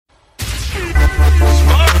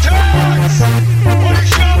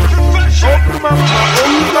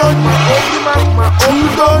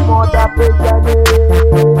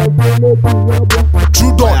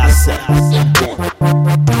Trudon.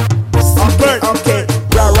 Okay,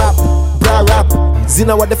 bra rap.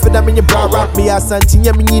 Zina what the feda me bra rap me asanti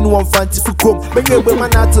nya me yin one fanti fu krom. Me gbe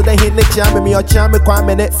man out to the hin ne chame me o chame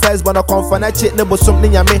kwame ne first but no confirm na che ne bosom ne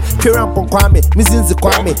nya me kweran pon kwame me zinzi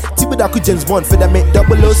kwame tibida ku James Bond feda me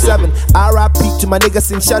 007 RIP to my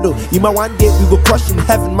niggas in shadow. You one day we go crush in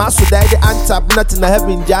heaven. Maso die the antap not in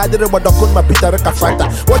heaven. Jadere but dokon ma Peter ka fighter.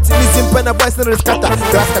 What is in pen a boys na scatter.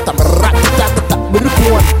 Raskata ratata me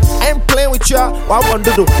one. I ain't playing with y'all. I want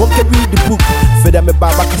to do. Won't read the book. Feda me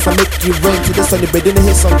baba cause I make you rain to the sunny bed in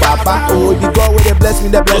his son baba. Oh, the God with the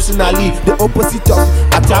blessing I leave. The opposite of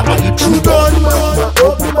attack I eat Trudon.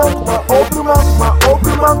 Open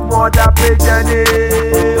mother pejane.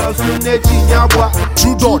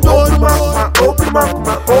 Trudon. Open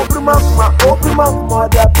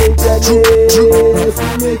mother pejane.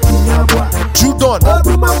 Trudon.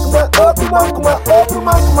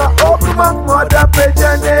 Mother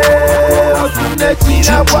pejane.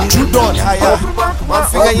 Trudon. One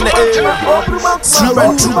finger in the air.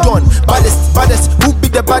 Spartan Trudon. Baddest. Who be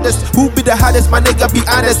the baddest? Who be the hardest? My nigga, be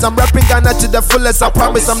honest. I'm rapping Ghana to the fullest. I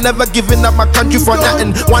promise I'm never giving up my country for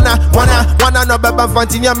nothing. Wanna no baba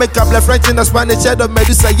fantinia make up left French in the Spanish head of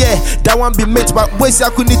Medusa. Yeah, that one be made, but boys I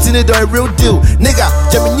couldn't eat it a real deal. Nigga,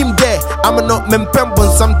 Jaminim there. I'm a no mempembon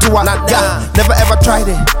some to a yeah. Never ever tried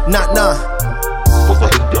it. Nah.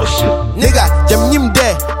 Nigga, Jaminim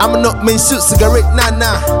there. I'm a no main suit cigarette.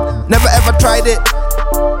 Nah. Never ever tried it.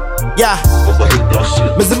 Yeah,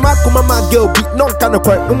 Mr. Marco, my girl, beat no kind of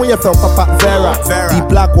quite. No one you felt Papa Vera. The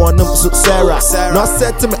black one, so Sarah. Now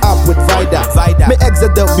set me up with Vida. Me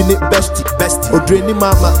exit the be bestie. Or draining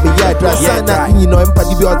mama, me yeah, dry sign that you know, and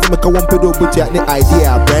Paddy be out to make a one pedo, but you have the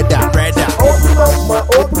idea, brother. Open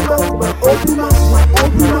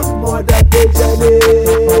mother pejane.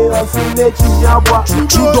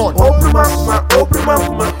 Trudon. Open mother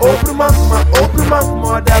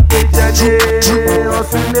pejane.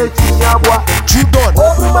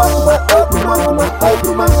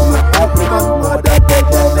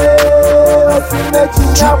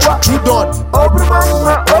 Trudon.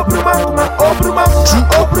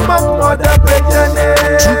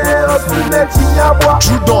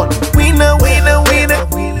 Trudon. Winner.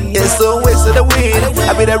 It's always the win.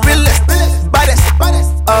 I be the realest, baddest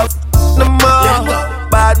of the mall.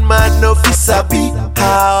 Bad man no fisabi.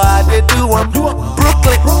 How I they do I'm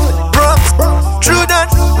Brooklyn, Bronx, Trudon.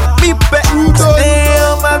 Me back. Stay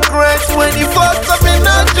on my grind 24/7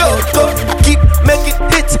 on jolt. Keep making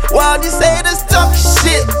hits while these haters talk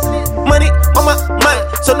shit. Money on my mind,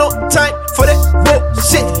 so no time for that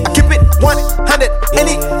bullshit. I keep it 100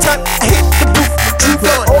 anytime I hit the booth.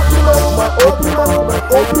 Trudon.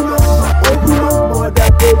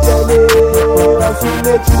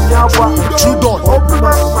 Trudon.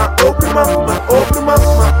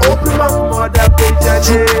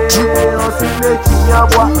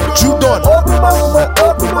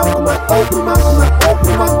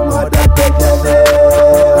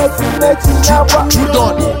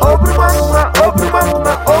 Trudon.